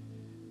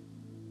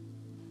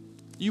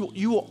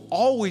 You will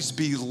always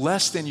be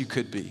less than you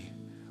could be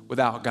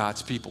without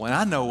God's people. And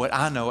I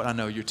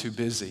know you're too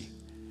busy.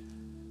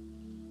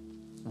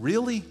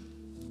 Really?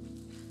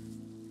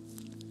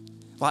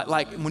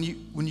 Like when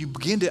you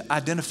begin to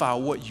identify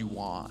what you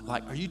want,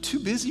 like, are you too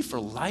busy for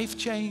life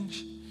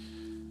change?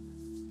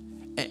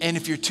 And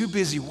if you're too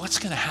busy, what's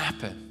going to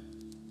happen?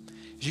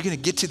 You're going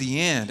to get to the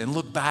end and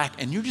look back,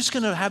 and you're just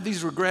going to have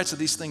these regrets of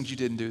these things you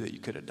didn't do that you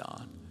could have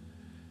done.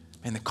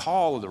 And the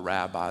call of the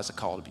rabbi is a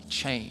call to be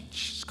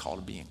changed. It's a call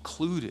to be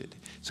included.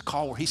 It's a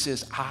call where he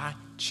says, I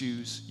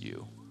choose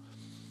you.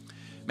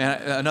 Man,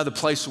 another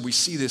place where we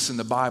see this in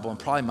the Bible, and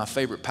probably my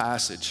favorite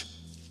passage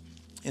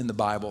in the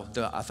Bible,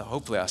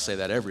 hopefully I say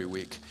that every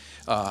week,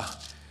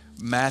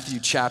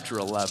 Matthew chapter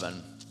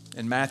 11.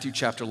 In Matthew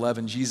chapter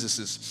 11, Jesus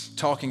is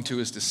talking to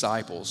his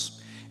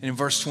disciples. And in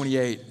verse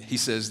 28, he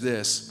says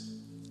this.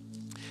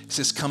 He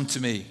says, come to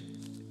me.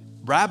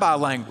 Rabbi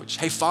language.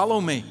 Hey,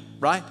 follow me,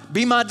 right?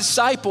 Be my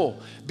disciple.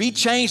 Be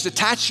changed.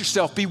 Attach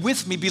yourself. Be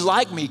with me. Be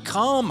like me.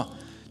 Come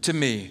to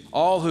me,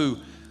 all who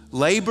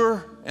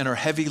labor and are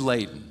heavy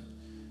laden,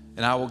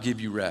 and I will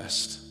give you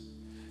rest.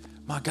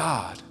 My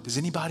God, does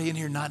anybody in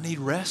here not need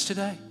rest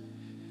today?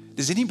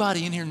 Does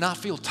anybody in here not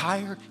feel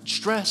tired,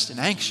 stressed,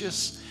 and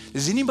anxious?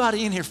 Does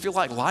anybody in here feel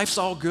like life's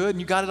all good and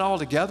you got it all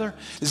together?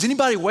 Does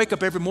anybody wake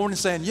up every morning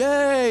saying,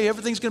 yay,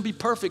 everything's going to be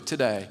perfect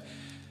today?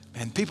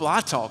 And people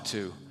I talk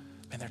to,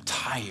 man, they're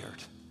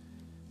tired.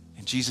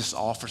 And Jesus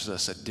offers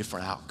us a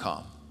different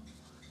outcome.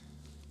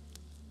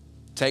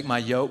 Take my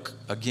yoke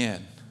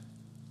again.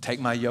 Take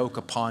my yoke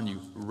upon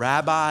you.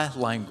 Rabbi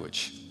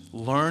language.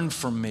 Learn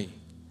from me.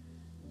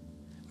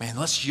 Man,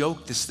 let's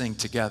yoke this thing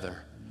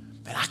together.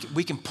 Man,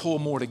 we can pull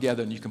more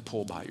together than you can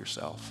pull by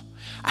yourself.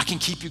 I can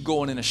keep you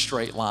going in a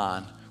straight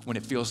line when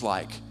it feels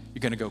like you're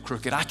going to go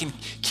crooked. I can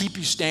keep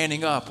you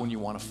standing up when you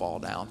want to fall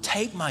down.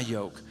 Take my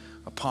yoke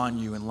upon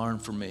you and learn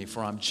from me,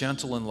 for I'm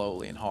gentle and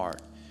lowly in heart,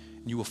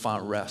 and you will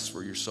find rest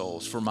for your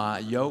souls. For my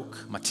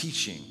yoke, my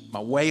teaching, my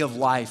way of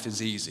life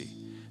is easy,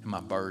 and my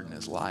burden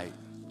is light.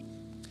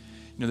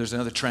 You know, there's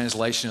another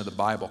translation of the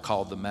Bible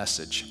called The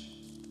Message,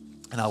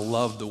 and I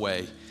love the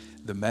way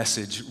The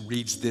Message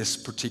reads this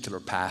particular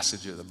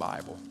passage of the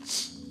Bible.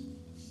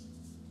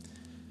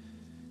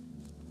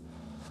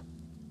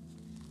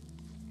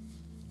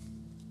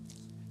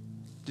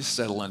 Just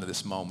settle into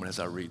this moment as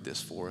I read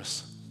this for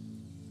us.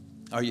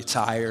 Are you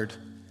tired,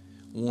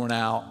 worn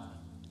out,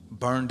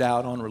 burned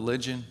out on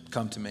religion?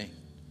 Come to me.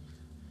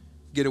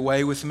 Get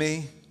away with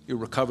me, you'll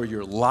recover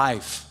your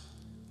life.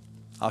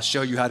 I'll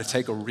show you how to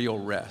take a real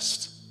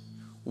rest.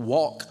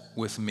 Walk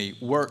with me,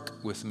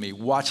 work with me,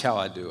 watch how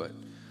I do it.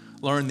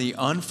 Learn the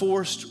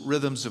unforced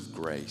rhythms of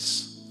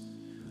grace.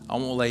 I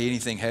won't lay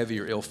anything heavy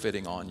or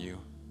ill-fitting on you.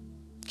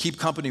 Keep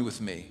company with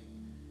me,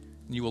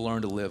 and you will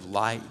learn to live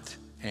light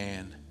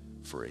and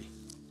free.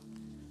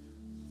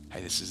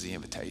 Hey, this is the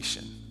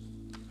invitation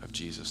of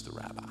Jesus the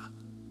Rabbi.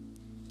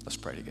 Let's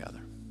pray together.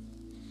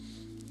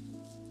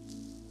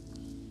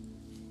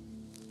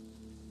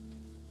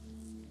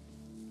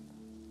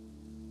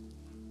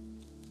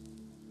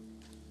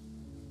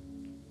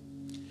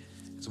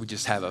 So we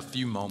just have a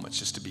few moments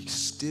just to be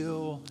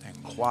still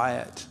and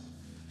quiet.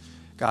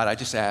 God, I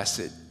just ask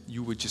that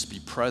you would just be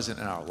present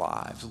in our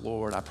lives.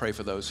 Lord, I pray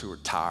for those who are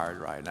tired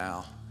right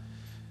now.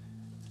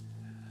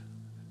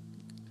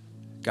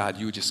 God,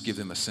 you would just give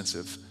them a sense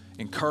of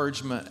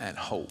encouragement and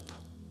hope.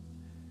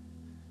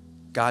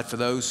 God, for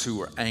those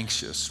who are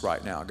anxious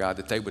right now, God,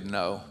 that they would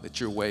know that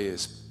your way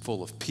is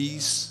full of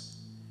peace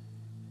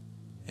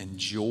and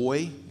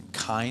joy and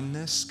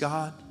kindness,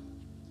 God.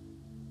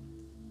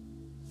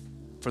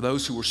 For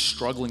those who are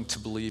struggling to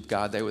believe,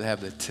 God, they would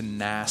have the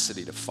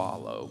tenacity to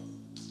follow.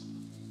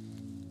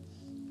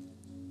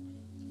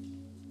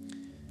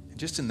 And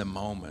just in the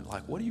moment,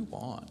 like, what do you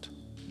want?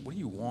 What do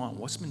you want?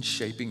 What's been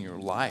shaping your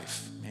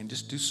life? Man,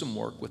 just do some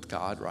work with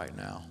God right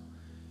now.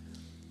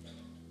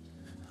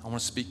 I want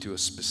to speak to a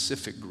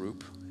specific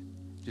group,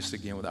 just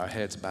again with our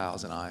heads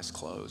bowed and eyes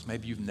closed.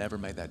 Maybe you've never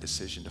made that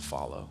decision to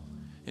follow,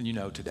 and you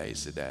know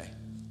today's the day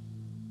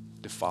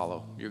to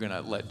follow. You're going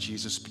to let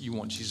Jesus, you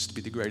want Jesus to be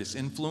the greatest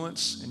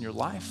influence in your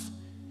life.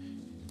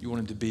 You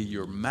want him to be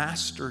your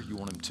master. You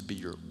want him to be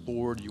your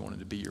Lord. You want him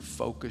to be your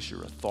focus,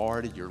 your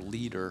authority, your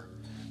leader.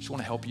 I just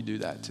want to help you do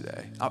that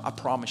today. I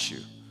promise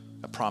you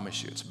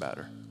it's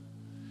better.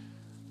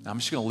 Now, I'm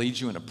just going to lead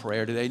you in a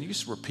prayer today, and you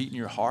just repeat in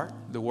your heart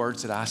the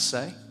words that I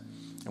say.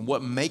 And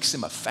what makes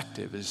them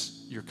effective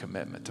is your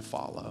commitment to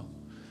follow.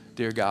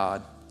 Dear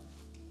God,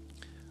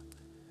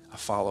 I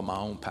follow my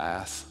own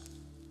path.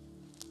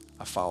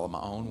 I follow my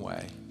own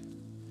way.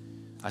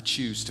 I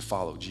choose to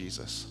follow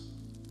Jesus.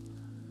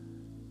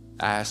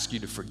 I ask you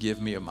to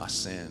forgive me of my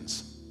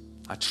sins.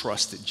 I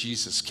trust that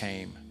Jesus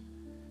came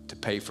to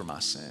pay for my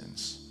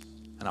sins,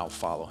 and I'll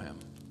follow him.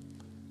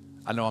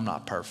 I know I'm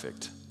not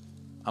perfect.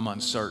 I'm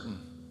uncertain.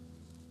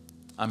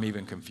 I'm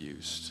even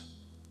confused,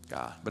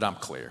 God, but I'm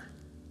clear.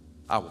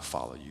 I will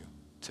follow you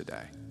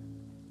today.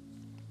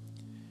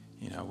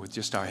 You know, with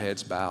just our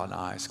heads bowed and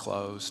eyes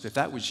closed. If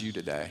that was you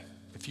today,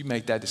 if you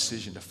make that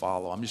decision to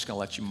follow, I'm just going to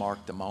let you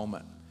mark the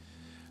moment.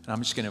 And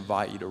I'm just going to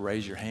invite you to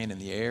raise your hand in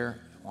the air.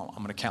 I'm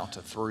going to count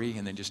to 3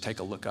 and then just take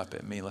a look up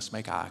at me. Let's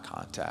make eye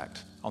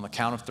contact. On the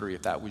count of 3,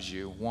 if that was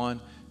you. 1,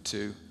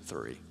 2,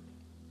 3.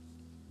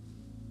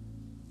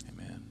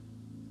 Amen.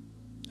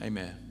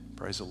 Amen.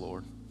 Praise the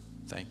Lord.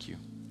 Thank you.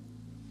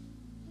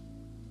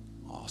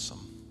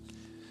 Awesome.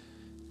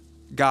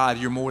 God,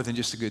 you're more than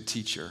just a good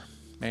teacher.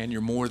 Man,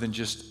 you're more than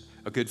just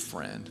a good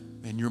friend.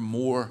 Man, you're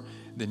more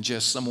than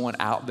just someone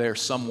out there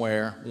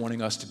somewhere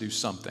wanting us to do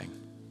something.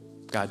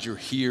 God, you're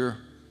here.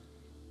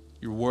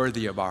 You're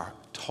worthy of our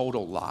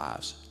total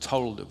lives,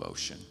 total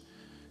devotion.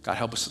 God,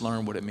 help us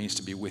learn what it means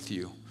to be with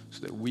you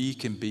so that we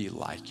can be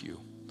like you.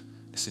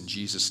 It's in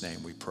Jesus'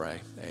 name we pray.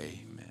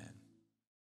 Amen.